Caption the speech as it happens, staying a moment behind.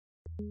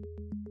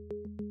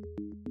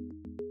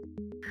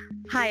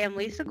Hi, I'm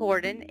Lisa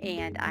Gordon,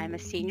 and I'm a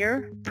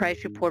senior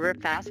price reporter at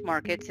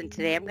Fastmarkets, and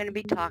today I'm going to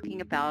be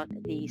talking about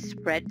the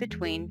spread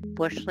between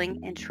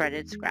busheling and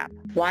shredded scrap.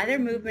 Why their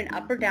movement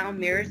up or down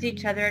mirrors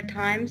each other at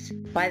times,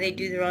 why they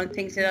do their own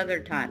things at other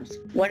times,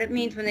 what it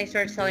means when they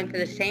start selling for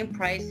the same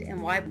price,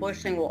 and why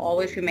busheling will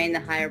always remain the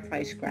higher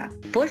price scrap.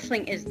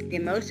 Busheling is the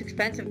most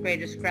expensive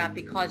grade of scrap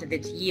because of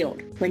its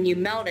yield. When you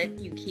melt it,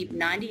 you keep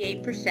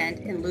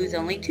 98% and lose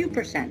only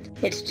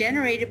 2%. It's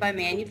generated by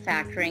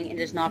manufacturing and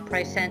is not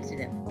price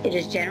sensitive. It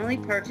is generally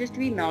purchased to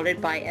be melted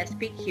by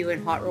SBQ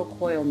and hot roll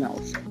coil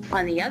mills.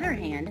 On the other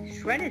hand,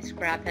 shredded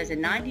scrap has a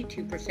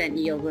 92%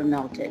 yield when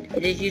melted.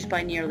 It is used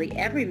by nearly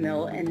every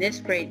mill, and this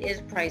grade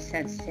is price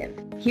sensitive.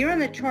 Here on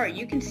the chart,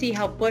 you can see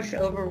how bush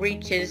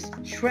overreaches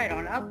shred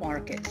on up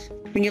markets.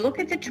 When you look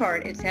at the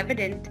chart, it's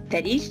evident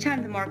that each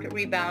time the market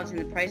rebounds and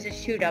the prices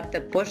shoot up,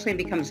 that busheling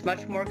becomes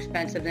much more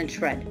expensive than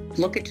shred.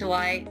 Look at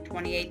July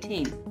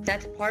 2018.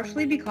 That's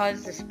partially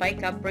because the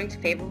spike up brings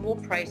favorable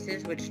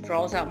prices, which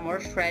draws out more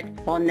shred,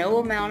 while no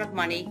amount of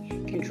money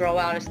can draw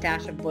out a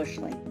stash of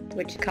busheling,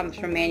 which comes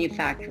from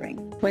manufacturing.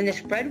 When the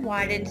spread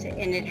widens,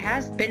 and it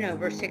has been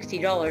over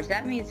 $60,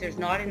 that means there's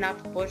not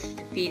enough bush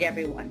to feed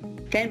everyone.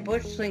 Then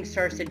busheling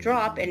starts to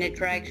drop, and it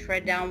drags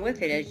shred down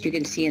with it, as you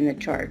can see in the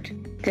chart.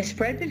 The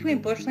spread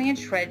between busheling and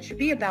shred should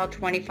be about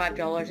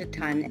 $25 a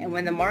ton, and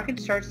when the market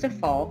starts to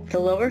fall, the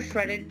lower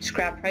shredded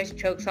scrap price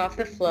chokes off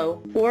the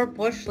flow, or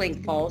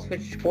busheling falls,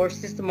 which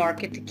forces the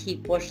market to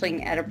keep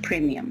busheling at a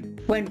premium.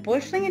 When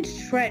busheling and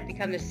shred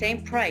become the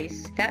same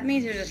price, that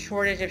means there's a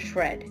shortage of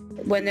shred.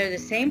 When they're the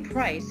same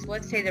price,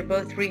 let's say they're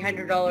both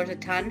 $300 a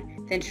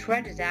ton, then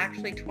shred is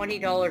actually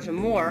 $20 or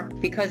more,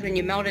 because when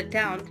you melt it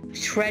down,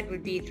 shred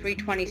would be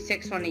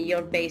 $326 on a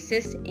yield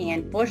basis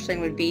and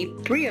busheling would be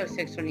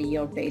 $306 on a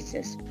yield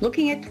basis.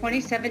 Looking at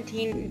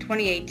 2017 and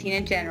 2018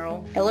 in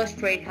general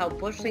illustrate how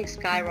busheling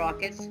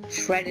skyrockets,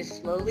 shred is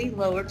slowly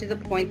lowered to the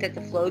point that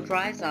the flow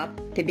dries up,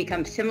 they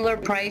become similar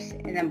price,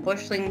 and then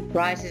busheling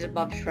rises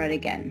above shred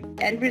again.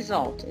 The end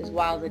result is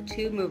while the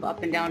two move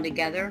up and down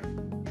together,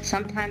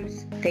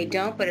 sometimes they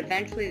don't, but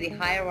eventually the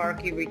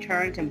hierarchy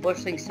returns and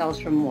busheling sells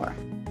for more.